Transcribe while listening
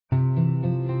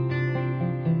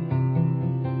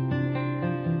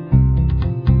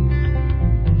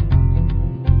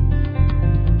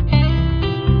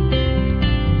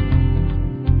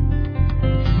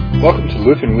Welcome to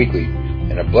Lutheran Weekly,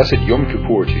 and a blessed Yom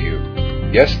Kippur to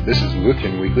you. Yes, this is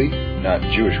Lutheran Weekly, not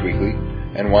Jewish Weekly,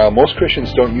 and while most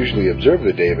Christians don't usually observe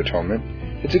the Day of Atonement,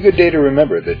 it's a good day to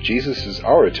remember that Jesus is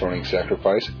our atoning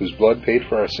sacrifice whose blood paid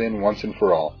for our sin once and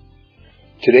for all.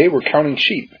 Today we're counting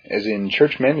sheep, as in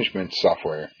church management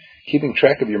software, keeping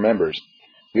track of your members.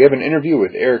 We have an interview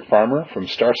with Eric Farmer from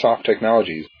Starsoft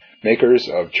Technologies, makers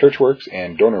of ChurchWorks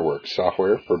and DonorWorks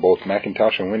software for both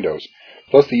Macintosh and Windows,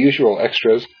 plus the usual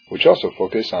extras, which also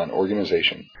focus on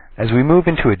organization. As we move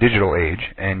into a digital age,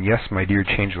 and yes, my dear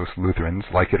changeless Lutherans,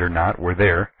 like it or not, we're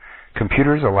there,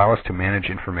 computers allow us to manage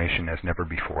information as never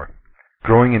before.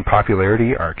 Growing in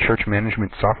popularity are church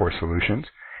management software solutions,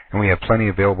 and we have plenty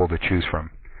available to choose from.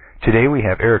 Today we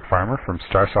have Eric Farmer from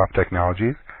Starsoft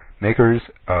Technologies, makers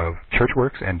of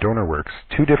ChurchWorks and DonorWorks,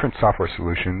 two different software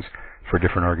solutions for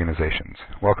different organizations.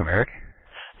 Welcome, Eric.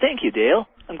 Thank you, Dale.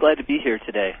 I'm glad to be here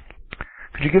today.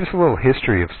 Could you give us a little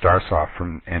history of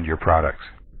Starsoft and your products?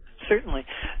 Certainly.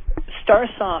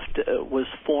 Starsoft was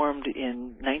formed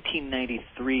in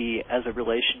 1993 as a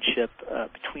relationship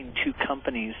between two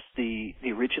companies. The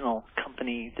original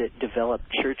company that developed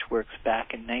ChurchWorks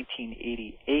back in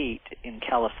 1988 in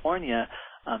California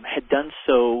had done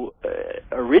so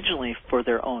originally for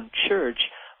their own church,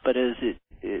 but as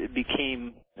it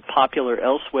became popular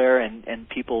elsewhere and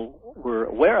people were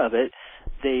aware of it,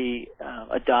 they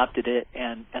adopted it,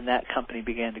 and that company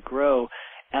began to grow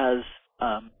as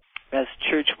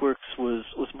ChurchWorks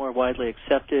was more widely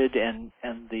accepted, and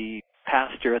the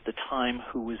pastor at the time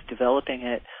who was developing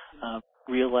it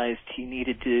realized he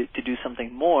needed to do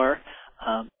something more.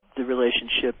 The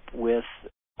relationship with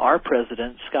our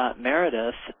president, Scott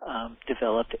Meredith,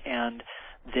 developed, and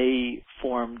they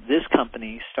formed this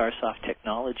company, Starsoft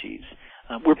Technologies.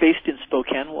 We're based in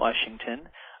Spokane, Washington.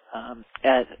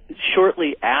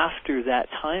 Shortly after that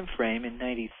time frame, in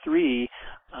 '93,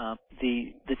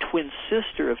 the twin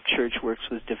sister of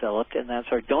ChurchWorks was developed, and that's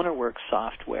our DonorWorks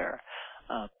software.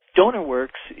 DonorWorks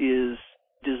is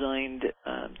designed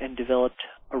and developed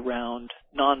around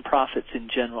nonprofits in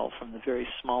general, from the very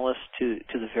smallest to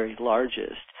the very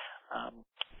largest.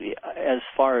 As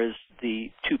far as the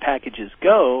two packages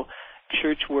go,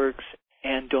 ChurchWorks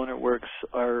and DonorWorks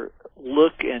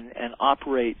look and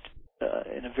operate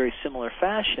in a very similar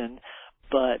fashion,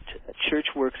 but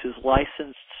ChurchWorks is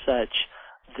licensed such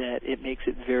that it makes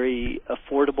it very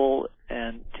affordable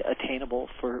and attainable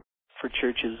for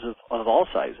churches of all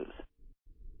sizes.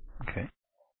 Okay.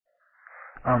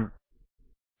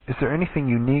 Is there anything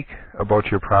unique about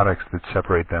your products that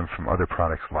separate them from other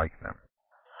products like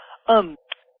them?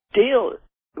 Dale,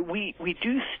 we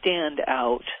do stand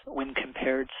out when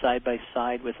compared side by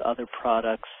side with other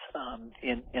products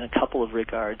in a couple of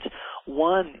regards.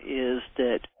 One is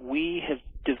that we have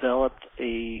developed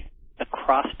a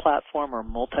cross-platform or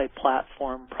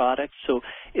multi-platform product, so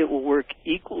it will work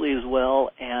equally as well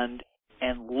and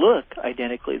look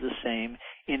identically the same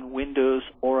in Windows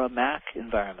or a Mac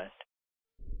environment.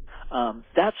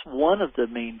 That's one of the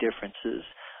main differences.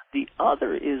 The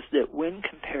other is that when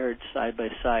compared side by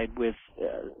side with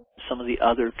some of the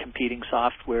other competing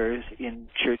softwares in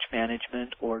church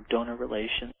management or donor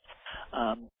relations,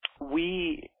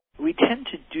 we tend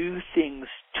to do things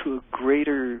to a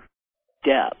greater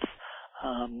depth.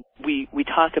 We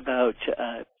talk about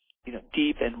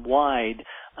deep and wide,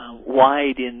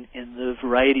 wide in the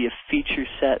variety of feature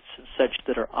sets and such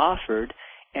that are offered,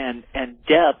 and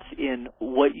depth in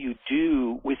what you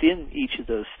do within each of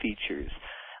those features.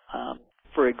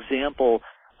 For example,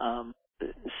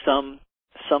 some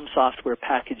software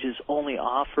packages only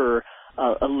offer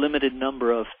a limited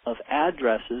number of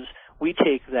addresses. We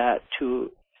take that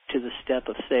to the step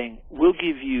of saying we'll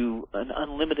give you an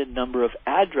unlimited number of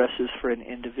addresses for an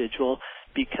individual,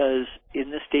 because in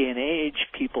this day and age,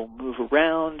 people move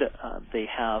around. They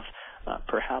have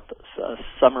perhaps a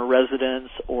summer residence,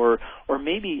 or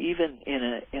maybe even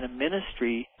in a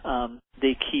ministry,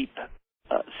 they keep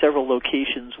several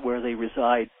locations where they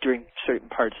reside during certain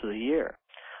parts of the year.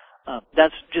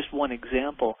 That's just one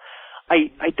example.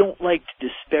 I don't like to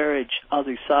disparage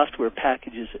other software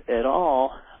packages at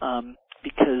all,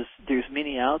 because there's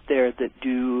many out there that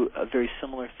do a very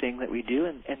similar thing that we do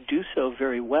and do so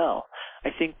very well. I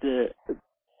think the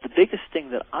biggest thing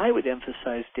that I would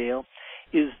emphasize, Dale,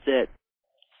 is that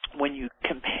when you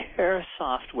compare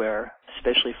software,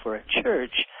 especially for a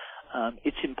church,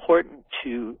 it's important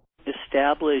to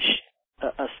establish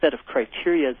a set of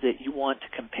criteria that you want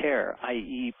to compare,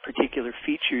 i.e. particular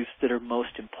features that are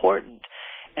most important,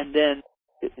 and then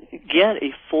get a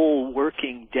full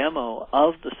working demo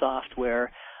of the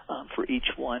software for each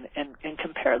one and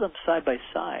compare them side by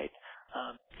side.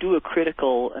 do a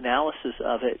critical analysis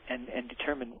of it and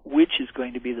determine which is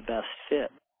going to be the best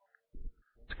fit.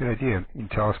 That's a good idea. Can you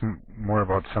tell us more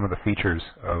about some of the features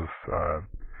of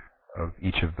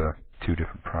each of the two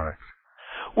different products?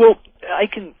 Well, I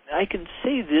can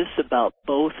say this about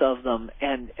both of them,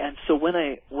 and so when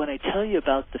I tell you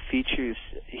about the features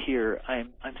here,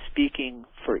 I'm speaking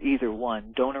for either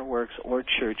one, DonorWorks or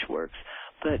ChurchWorks.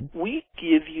 But we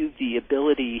give you the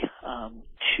ability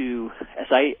to, as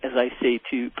I say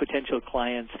to potential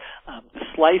clients,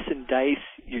 slice and dice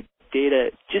your data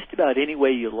just about any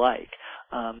way you like.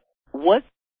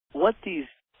 What these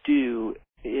do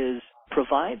is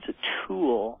provides a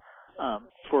tool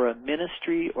for a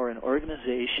ministry or an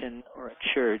organization or a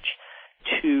church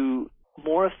to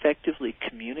more effectively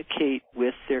communicate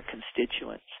with their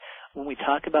constituents. When we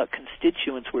talk about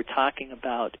constituents, we're talking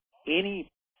about any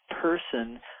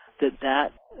person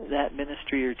that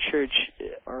ministry or church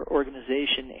or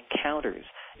organization encounters.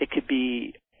 It could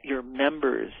be your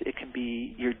members, it can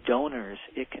be your donors,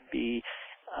 it can be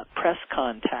press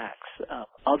contacts,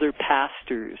 other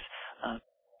pastors,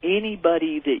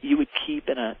 anybody that you would keep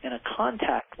in a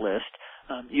contact list,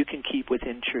 you can keep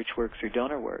within ChurchWorks or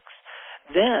DonorWorks.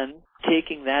 Then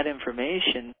taking that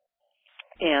information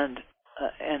and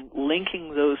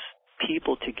linking those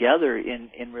people together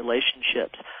in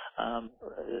relationships.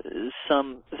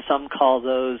 Some call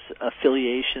those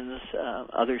affiliations.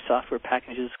 Other software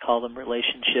packages call them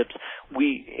relationships.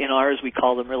 In ours we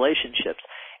call them relationships,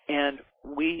 and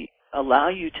we allow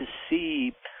you to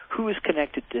see who is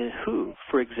connected to who.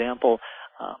 For example,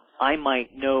 I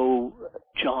might know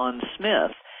John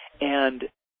Smith, and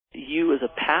you as a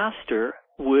pastor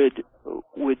would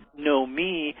know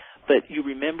me, but you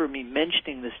remember me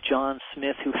mentioning this John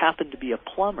Smith who happened to be a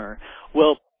plumber.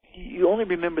 Well, you only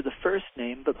remember the first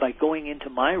name, but by going into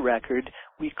my record,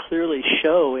 we clearly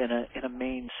show in a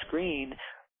main screen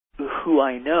who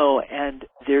I know, and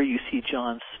there you see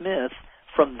John Smith.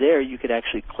 From there, you could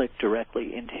actually click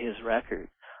directly into his record.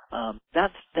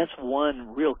 That's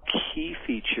one real key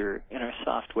feature in our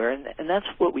software, and that's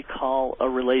what we call a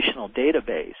relational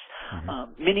database.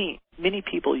 Mm-hmm. Many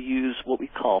people use what we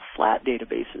call flat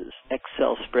databases,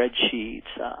 Excel spreadsheets,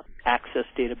 Access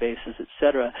databases,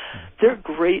 etc. They're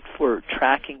great for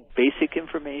tracking basic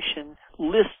information,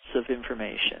 lists of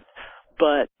information.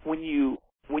 But when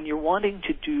you're wanting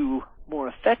to do more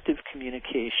effective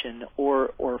communication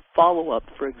or follow-up,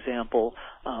 for example,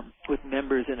 with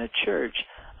members in a church,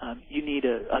 you need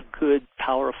a good,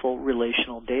 powerful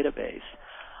relational database.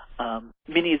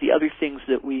 Many of the other things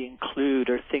that we include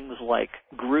are things like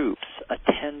groups,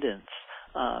 attendance.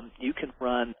 You can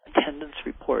run attendance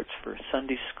reports for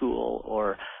Sunday school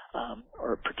or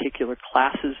particular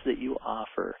classes that you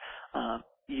offer.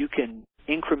 You can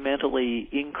incrementally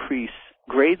increase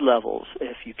grade levels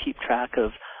if you keep track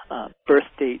of birth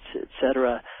dates,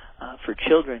 etc. For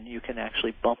children, you can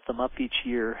actually bump them up each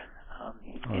year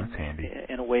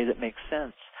in a way that makes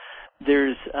sense.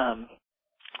 There's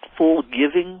full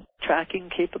giving tracking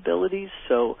capabilities,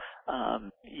 so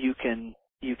you can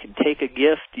take a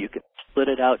gift, you can split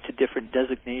it out to different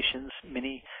designations.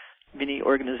 Many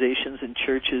organizations and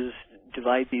churches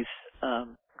divide these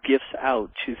gifts out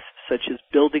to such as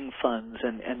building funds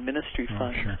and ministry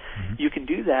funds. Sure. Mm-hmm. You can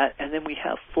do that, and then we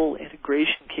have full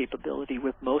integration capability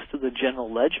with most of the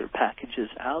general ledger packages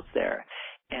out there.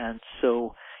 And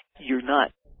so you're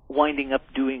not winding up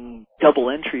doing double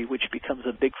entry, which becomes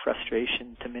a big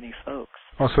frustration to many folks.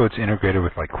 Also, it's integrated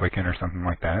with like Quicken or something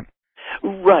like that?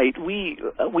 Right. We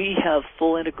have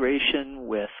full integration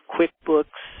with QuickBooks,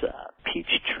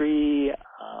 Peachtree,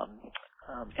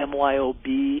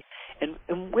 MYOB.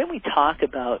 And when we talk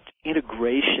about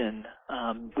integration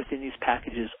within these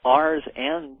packages, ours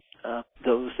and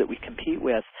those that we compete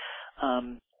with,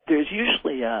 there's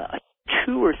usually a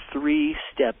 2 or 3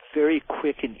 step, very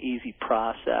quick and easy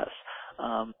process.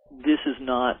 This is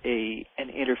not an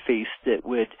interface that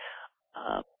would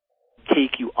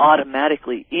take you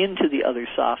automatically into the other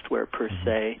software per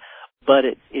se, but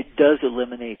it does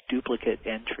eliminate duplicate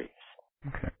entries.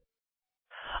 Okay.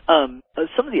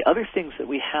 Some of the other things that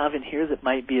we have in here that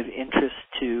might be of interest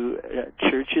to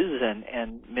churches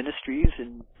and ministries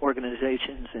and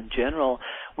organizations in general,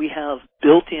 we have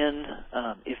built-in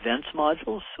events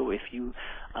modules. So if you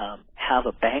have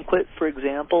a banquet, for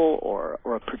example, or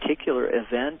a particular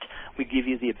event, we give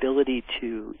you the ability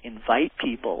to invite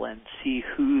people and see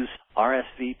who's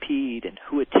RSVP'd and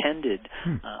who attended,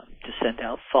 to send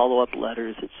out follow-up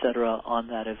letters, etc. on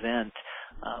that event.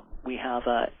 We have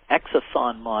a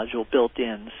Exathon module built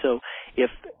in, so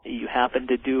if you happen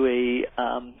to do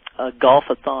a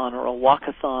golf-a-thon or a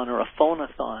walk-a-thon or a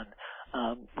phone-a-thon,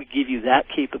 We give you that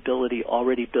capability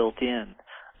already built in.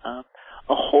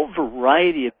 A whole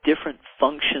variety of different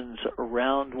functions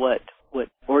around what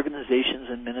organizations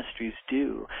and ministries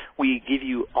do. We give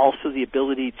you also the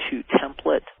ability to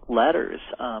template letters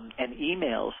and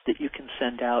emails that you can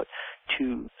send out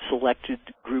to selected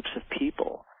groups of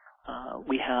people.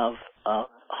 We have a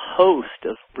host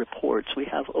of reports. We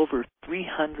have over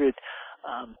 300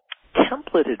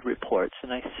 templated reports,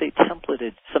 and I say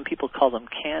templated, some people call them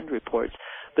canned reports,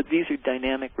 but these are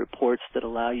dynamic reports that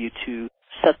allow you to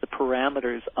set the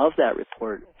parameters of that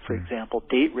report, for example,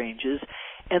 date ranges,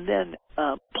 and then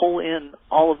pull in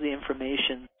all of the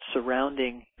information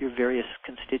surrounding your various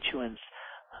constituents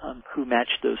who match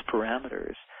those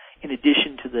parameters. In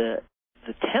addition to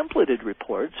the templated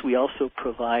reports, we also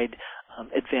provide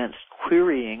advanced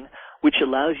querying, which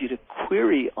allows you to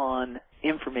query on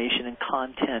information and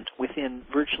content within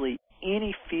virtually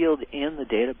any field in the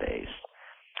database.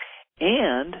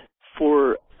 And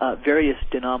for various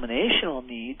denominational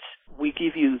needs, we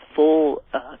give you full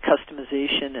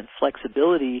customization and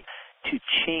flexibility to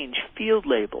change field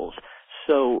labels.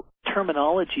 So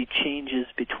terminology changes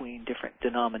between different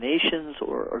denominations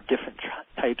or different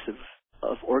types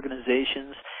of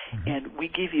organizations, and we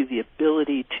give you the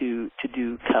ability to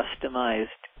do customized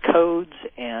codes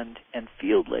and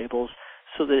field labels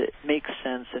so that it makes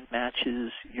sense and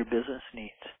matches your business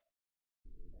needs.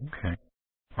 Okay.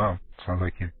 Wow, sounds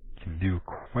like you can do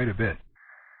quite a bit.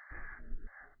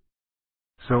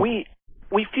 So we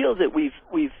feel that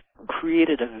we've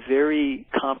created a very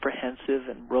comprehensive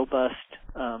and robust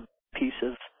piece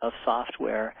of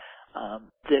software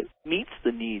that meets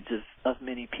the needs of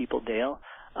many people, Dale.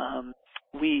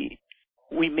 We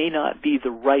may not be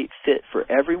the right fit for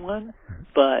everyone,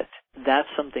 but that's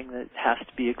something that has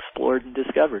to be explored and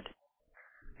discovered.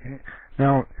 Okay.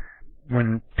 Now,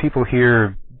 when people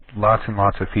hear lots and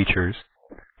lots of features,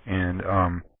 and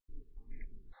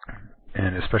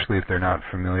especially if they're not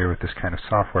familiar with this kind of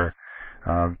software,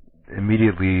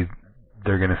 immediately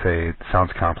they're going to say it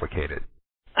sounds complicated.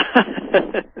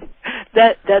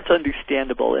 That's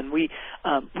understandable, and we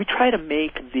try to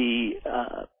make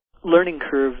the learning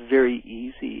curve very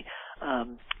easy.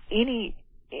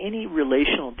 Any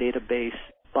relational database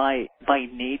by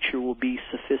nature will be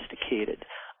sophisticated.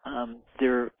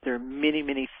 There are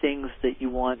many things that you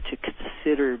want to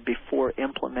consider before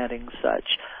implementing such.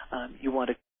 You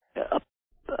want to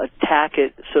attack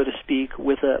it, so to speak,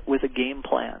 with a game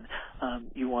plan.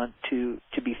 You want to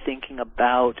be thinking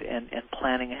about and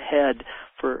planning ahead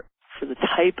for the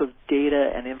type of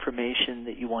data and information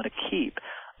that you want to keep.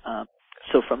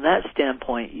 So from that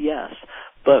standpoint, yes.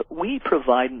 But we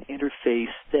provide an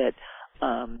interface that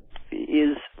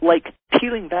is like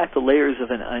peeling back the layers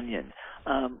of an onion.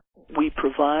 We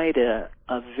provide a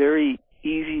very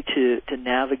easy to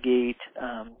navigate,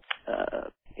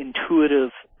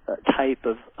 intuitive type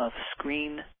of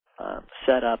screen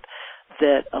setup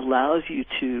that allows you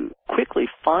to quickly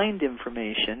find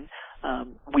information.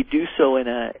 We do so in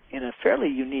a fairly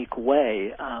unique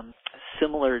way,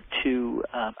 similar to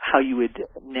how you would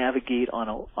navigate on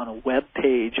a web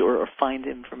page or find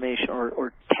information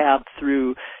or tab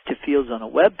through to fields on a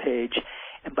web page.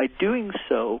 And by doing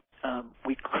so,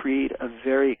 we create a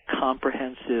very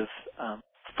comprehensive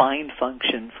find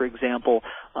function, for example,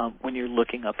 when you're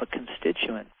looking up a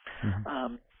constituent.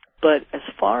 But as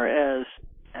far as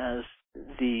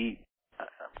the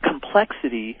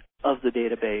complexity of the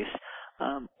database,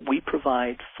 we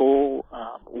provide full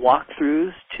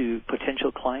walkthroughs to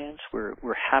potential clients.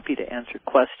 We're happy to answer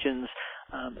questions,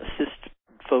 assist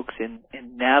folks in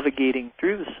navigating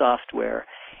through the software,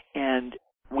 and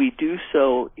we do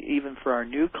so even for our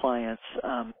new clients.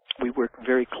 We work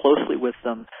very closely with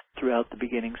them throughout the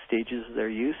beginning stages of their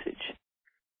usage.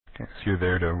 Okay, so you're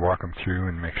there to walk them through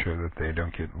and make sure that they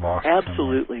don't get lost.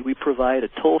 Absolutely. Somewhere. We provide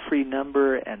a toll-free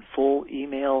number and full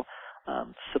email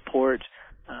support.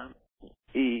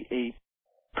 A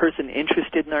person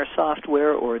interested in our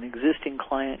software or an existing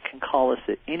client can call us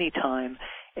at any time,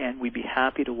 and we'd be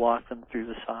happy to walk them through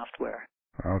the software.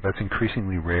 Well, that's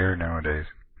increasingly rare nowadays.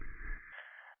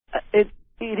 It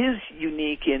is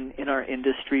unique in our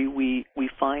industry. We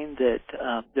find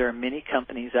that there are many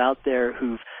companies out there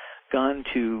who've gone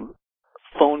to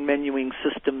phone menuing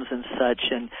systems and such,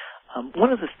 and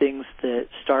one of the things that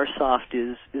StarSoft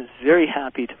is very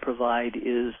happy to provide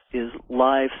is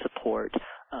live support.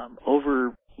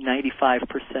 Over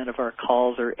 95% of our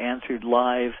calls are answered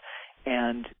live,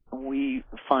 and we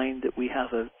find that we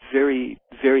have a very,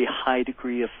 very high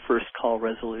degree of first call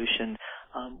resolution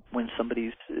when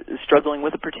somebody's struggling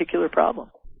with a particular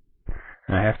problem.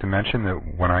 And I have to mention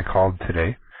that when I called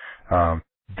today,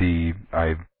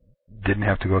 I didn't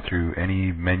have to go through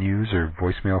any menus or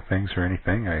voicemail things or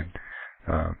anything. I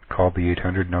called the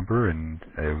 800 number and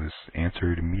it was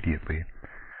answered immediately.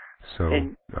 So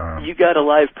and you got a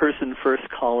live person first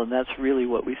call, and that's really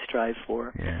what we strive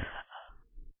for. Yeah.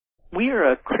 We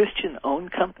are a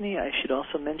Christian-owned company. I should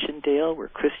also mention, Dale, we're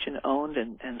Christian-owned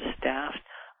and staffed.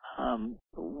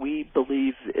 We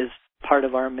believe as part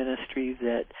of our ministry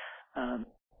that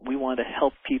we want to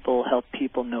help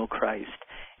people know Christ.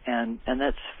 And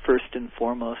that's first and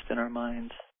foremost in our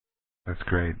minds. That's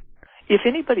great. If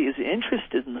anybody is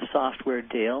interested in the software,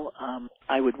 Dale,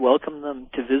 I would welcome them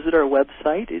to visit our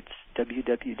website. It's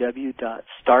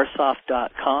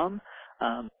www.starsoft.com.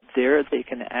 There they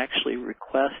can actually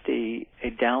request a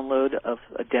download of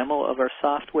a demo of our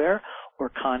software or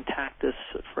contact us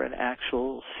for an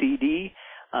actual CD.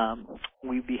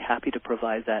 We'd be happy to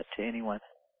provide that to anyone.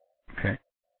 Okay.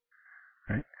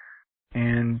 Right.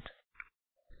 And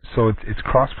so it's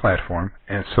cross-platform,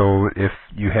 and so if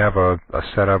you have a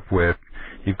setup with,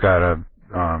 you've got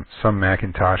some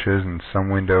Macintoshes and some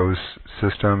Windows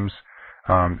systems,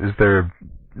 is there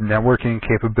networking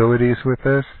capabilities with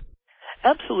this?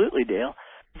 Absolutely, Dale.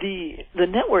 The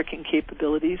networking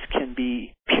capabilities can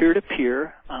be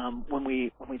peer-to-peer. When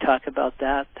we talk about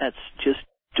that, that's just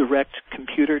direct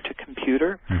computer to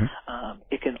computer. Mm-hmm.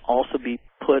 It can also be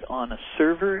put on a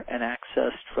server and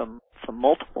accessed from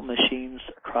multiple machines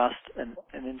across an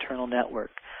internal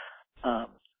network.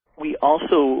 We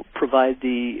also provide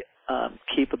the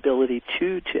capability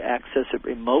to access it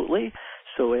remotely.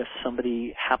 So if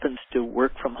somebody happens to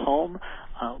work from home,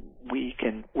 we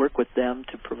can work with them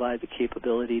to provide the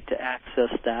capability to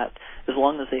access that as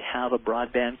long as they have a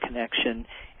broadband connection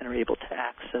and are able to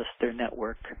access their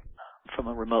network from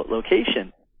a remote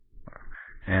location.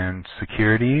 And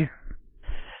security?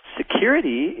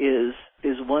 Security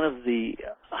is one of the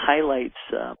highlights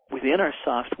within our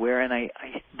software, and I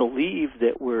believe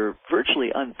that we're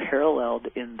virtually unparalleled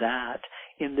in that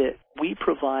we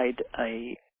provide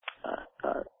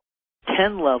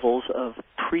 10 levels of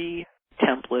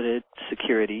pre-templated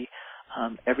security,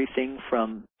 everything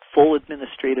from full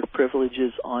administrative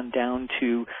privileges on down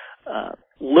to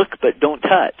look but don't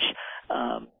touch.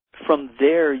 From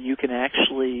there, you can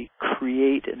actually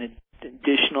create an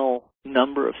additional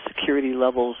number of security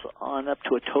levels on up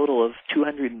to a total of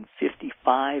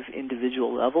 255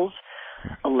 individual levels,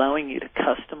 allowing you to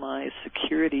customize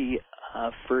security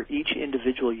for each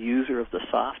individual user of the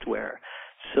software.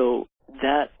 So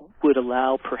that would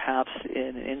allow perhaps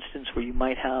in an instance where you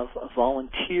might have a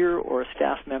volunteer or a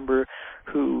staff member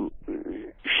who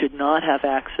should not have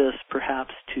access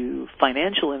perhaps to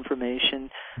financial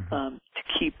information, to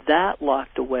keep that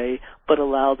locked away, but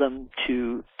allow them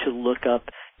to look up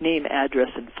name, address,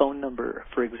 and phone number,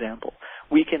 for example.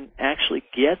 We can actually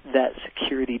get that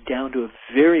security down to a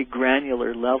very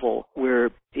granular level where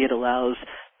it allows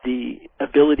the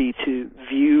ability to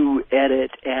view,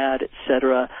 edit, add,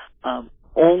 etc.,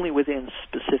 only within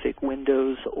specific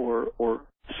windows or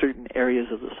certain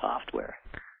areas of the software.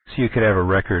 So you could have a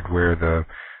record where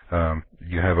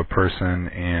you have a person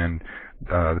and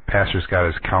the pastor's got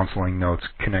his counseling notes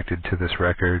connected to this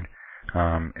record,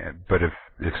 but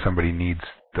if somebody needs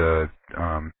the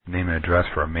name and address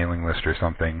for a mailing list or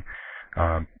something,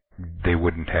 they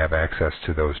wouldn't have access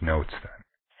to those notes then.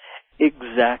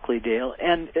 Exactly, Dale.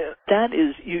 And that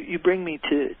is, you bring me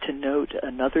to note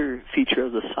another feature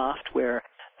of the software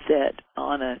that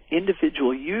on an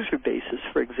individual user basis,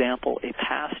 for example, a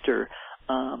pastor,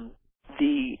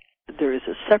 there is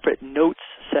a separate notes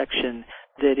section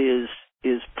that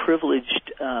is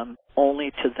privileged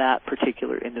only to that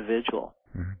particular individual.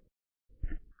 Mm-hmm.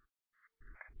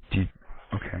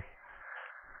 Okay.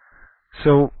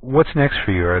 So what's next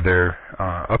for you? Are there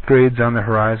upgrades on the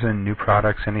horizon, new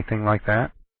products, anything like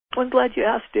that? Well, I'm glad you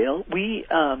asked, Dale. We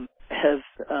have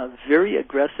a very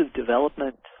aggressive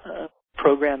development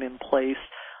program in place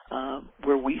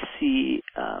where we see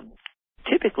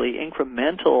typically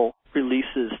incremental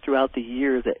releases throughout the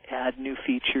year that add new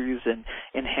features and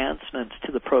enhancements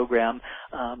to the program.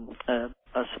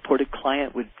 A supported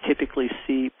client would typically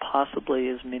see possibly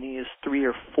as many as 3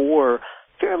 or 4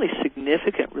 fairly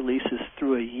significant releases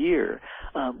through a year.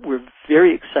 We're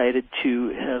very excited to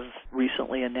have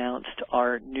recently announced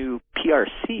our new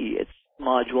PRC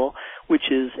module, which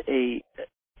is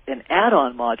an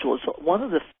add-on module. It's one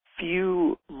of the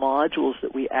few modules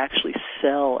that we actually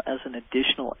sell as an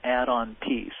additional add-on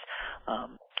piece.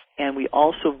 And we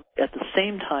also, at the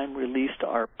same time, released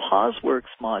our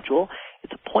POSWorks module.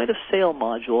 It's a point-of-sale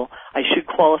module. I should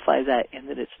qualify that in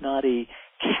that it's not a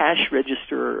cash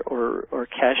register or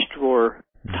cash drawer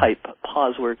type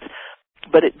POSWorks,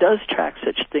 but it does track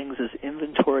such things as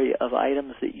inventory of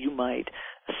items that you might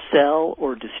sell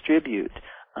or distribute.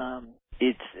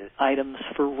 It's items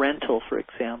for rental, for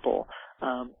example.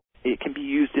 It can be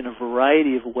used in a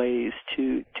variety of ways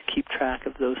to keep track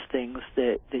of those things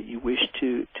that you wish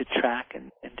to track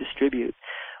and distribute.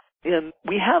 And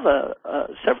we have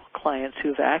several clients who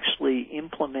have actually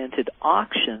implemented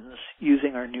auctions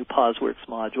using our new POSWorks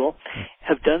module,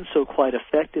 have done so quite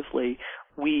effectively.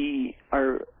 We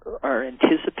are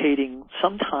anticipating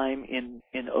sometime in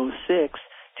 2006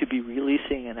 to be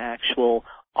releasing an actual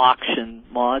auction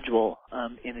module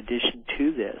in addition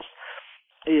to this.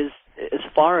 As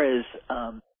far as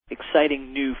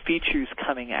exciting new features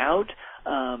coming out,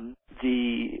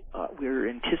 we're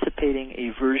anticipating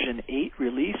a version 8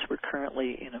 release. We're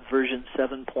currently in a version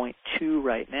 7.2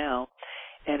 right now.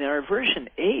 And our version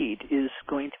 8 is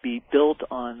going to be built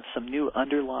on some new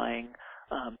underlying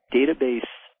database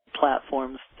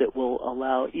platforms that will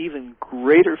allow even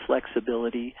greater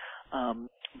flexibility,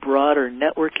 broader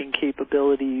networking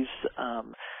capabilities,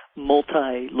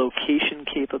 multi-location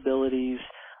capabilities,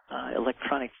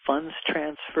 electronic funds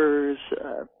transfers,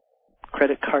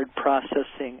 credit card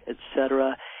processing,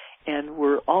 etc. And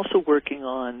we're also working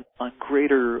on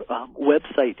greater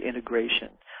website integration.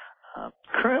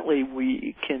 Currently,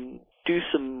 we can do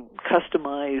some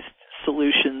customized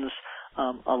solutions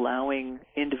allowing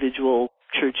individual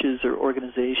churches or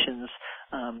organizations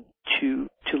to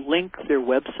link their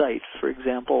website, for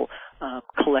example,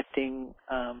 collecting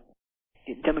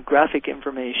demographic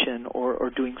information or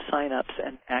doing sign-ups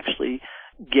and actually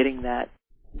getting that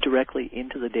directly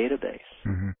into the database.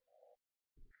 Mm-hmm.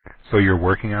 So you're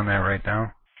working on that right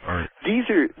now? Or? These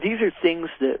are things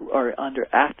that are under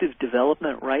active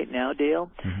development right now, Dale.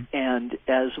 Mm-hmm. And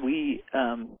as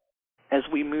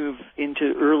we move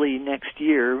into early next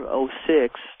year,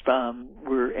 2006,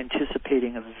 we're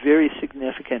anticipating a very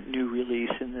significant new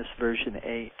release in this version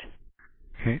 8.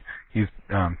 Okay. You've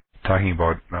talking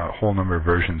about a whole number of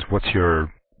versions. What's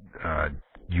your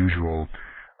usual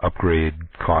upgrade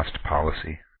cost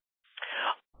policy?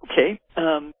 Okay.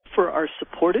 For our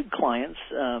supported clients,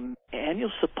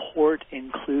 annual support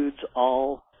includes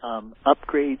all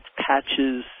upgrades,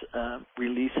 patches,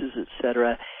 releases,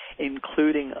 etc.,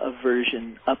 including a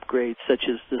version upgrade such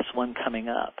as this one coming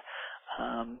up.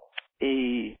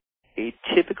 A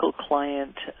typical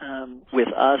client with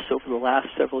us over the last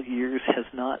several years has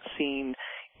not seen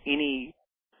any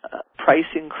price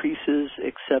increases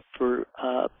except for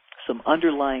some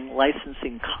underlying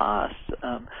licensing costs,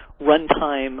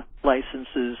 runtime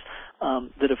licenses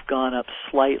that have gone up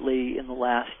slightly in the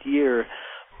last year.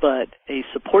 But a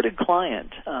supported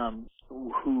client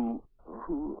who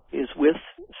is with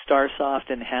StarSoft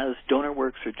and has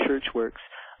DonorWorks or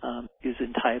ChurchWorks is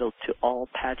entitled to all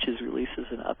patches, releases,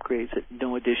 and upgrades at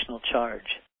no additional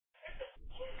charge.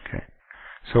 Okay.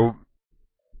 So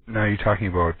now you're talking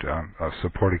about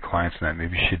supported clients, and that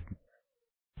maybe you should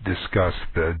discuss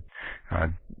the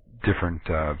different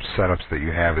setups that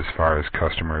you have as far as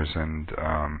customers and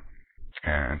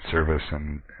service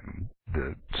and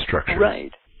the structure.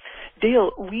 Right,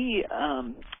 Dale. We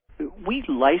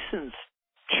license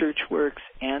ChurchWorks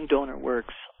and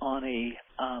DonorWorks on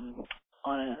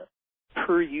a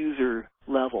per user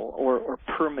level or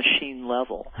per machine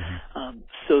level,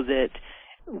 so that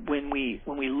when we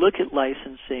look at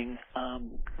licensing,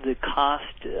 the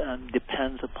cost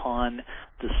depends upon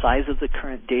the size of the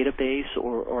current database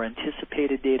or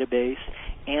anticipated database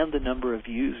and the number of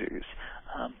users.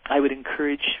 I would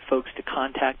encourage folks to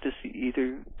contact us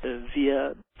either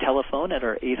via telephone at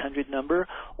our 800 number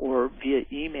or via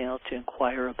email to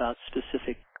inquire about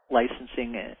specific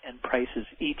licensing and prices.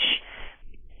 Each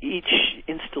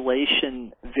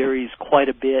installation varies quite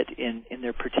a bit in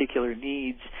their particular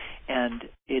needs, and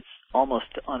it's almost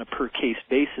on a per-case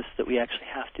basis that we actually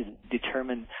have to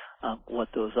determine what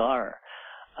those are.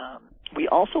 We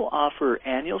also offer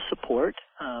annual support.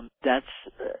 That's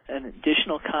an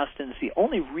additional cost, and it's the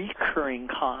only recurring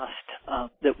cost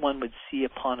that one would see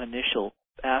upon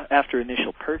after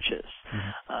initial purchase.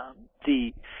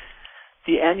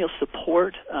 The annual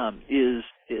support is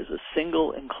a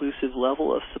single inclusive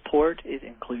level of support. It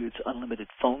includes unlimited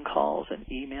phone calls and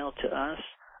email to us.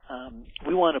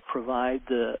 We want to provide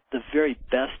the very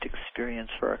best experience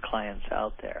for our clients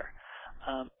out there.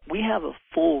 We have a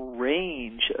full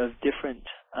range of different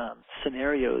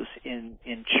scenarios in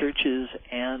churches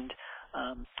and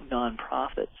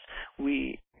nonprofits.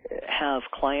 We have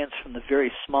clients from the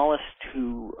very smallest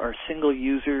who are single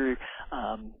user,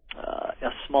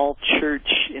 a small church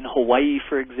in Hawaii,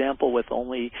 for example, with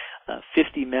only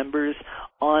 50 members,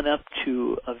 on up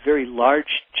to a very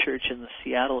large church in the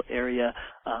Seattle area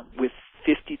with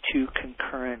 52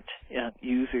 concurrent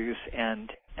users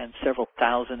and several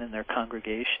thousand in their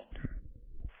congregation.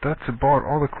 That's about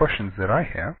all the questions that I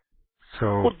have.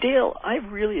 So, well, Dale, I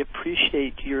really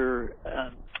appreciate your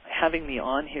having me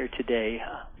on here today.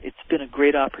 It's been a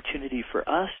great opportunity for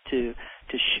us to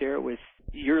share with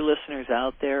your listeners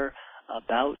out there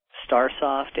about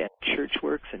StarSoft and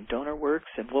ChurchWorks and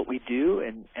DonorWorks and what we do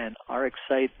and our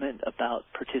excitement about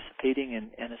participating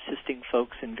and assisting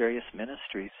folks in various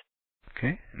ministries.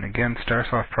 Okay, and again,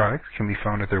 StarSoft products can be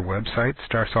found at their website,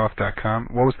 starsoft.com.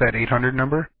 What was that 800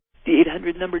 number? The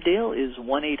 800 number, Dale, is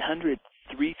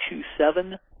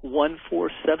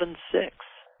 1-800-327-1476.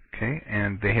 Okay,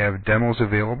 and they have demos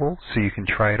available, so you can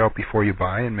try it out before you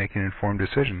buy and make an informed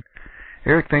decision.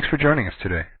 Eric, thanks for joining us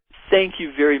today. Thank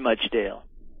you very much, Dale.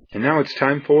 And now it's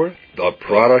time for the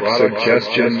product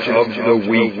suggestion of the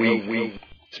week.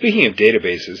 Speaking of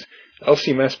databases,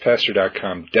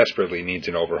 LCMSpastor.com desperately needs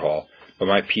an overhaul, but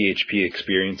my PHP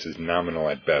experience is nominal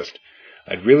at best.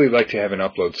 I'd really like to have an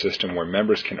upload system where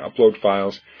members can upload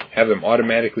files, have them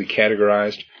automatically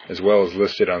categorized, as well as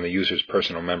listed on the user's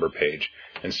personal member page,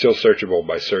 and still searchable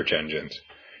by search engines.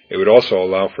 It would also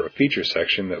allow for a feature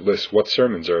section that lists what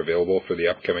sermons are available for the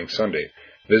upcoming Sunday,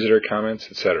 visitor comments,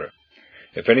 etc.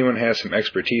 If anyone has some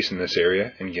expertise in this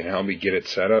area and can help me get it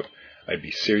set up, I'd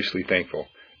be seriously thankful.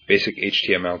 Basic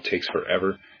HTML takes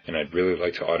forever, and I'd really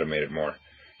like to automate it more.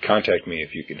 Contact me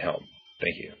if you can help.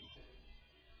 Thank you.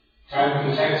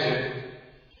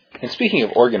 And speaking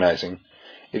of organizing,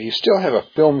 if you still have a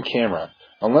film camera,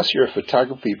 unless you're a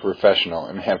photography professional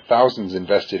and have thousands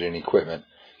invested in equipment,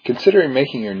 consider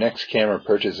making your next camera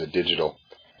purchase a digital.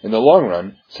 In the long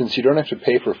run, since you don't have to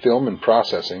pay for film and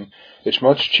processing, it's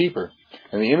much cheaper,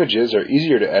 and the images are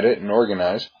easier to edit and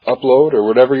organize, upload, or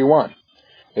whatever you want.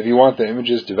 If you want the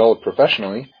images developed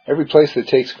professionally, every place that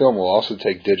takes film will also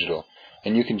take digital,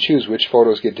 and you can choose which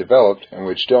photos get developed and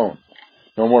which don't.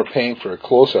 No more paying for a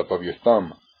close-up of your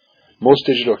thumb. Most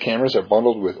digital cameras are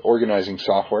bundled with organizing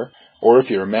software, or if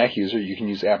you're a Mac user, you can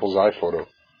use Apple's iPhoto.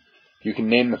 You can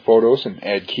name the photos and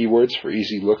add keywords for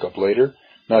easy lookup later,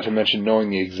 not to mention knowing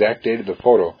the exact date of the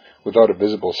photo without a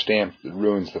visible stamp that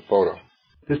ruins the photo.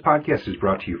 This podcast is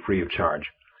brought to you free of charge.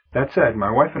 That said,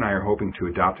 my wife and I are hoping to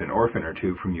adopt an orphan or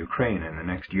two from Ukraine in the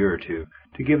next year or two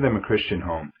to give them a Christian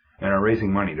home, and are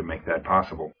raising money to make that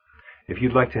possible. If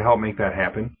you'd like to help make that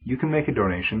happen, you can make a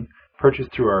donation, purchase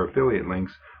through our affiliate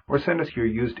links, or send us your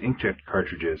used inkjet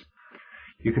cartridges.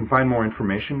 You can find more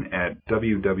information at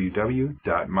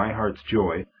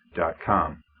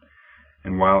www.myheartsjoy.com.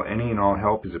 And while any and all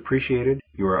help is appreciated,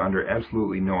 you are under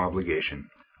absolutely no obligation.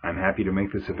 I'm happy to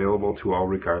make this available to all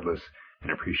regardless,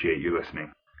 and appreciate you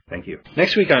listening. Thank you.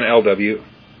 Next week on LW...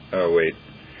 Oh, wait.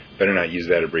 Better not use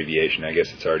that abbreviation. I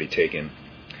guess it's already taken.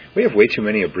 We have way too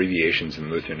many abbreviations in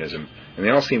Lutheranism, and they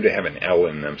all seem to have an L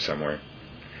in them somewhere.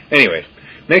 Anyway,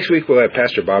 next week we'll have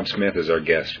Pastor Bob Smith as our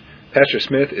guest. Pastor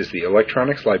Smith is the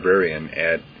electronics librarian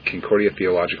at Concordia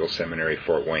Theological Seminary,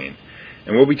 Fort Wayne,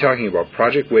 and we'll be talking about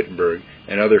Project Wittenberg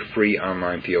and other free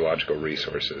online theological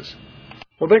resources.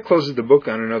 Well, that closes the book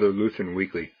on another Lutheran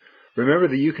Weekly. Remember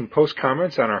that you can post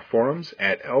comments on our forums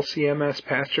at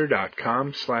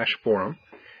lcmspastor.com/forum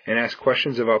and ask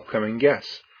questions of upcoming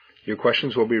guests. Your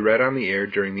questions will be read on the air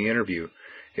during the interview.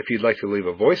 If you'd like to leave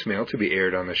a voicemail to be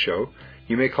aired on the show,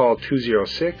 you may call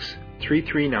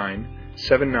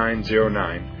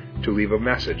 206-339-7909 to leave a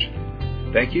message.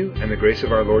 Thank you, and the grace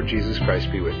of our Lord Jesus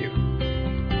Christ be with you.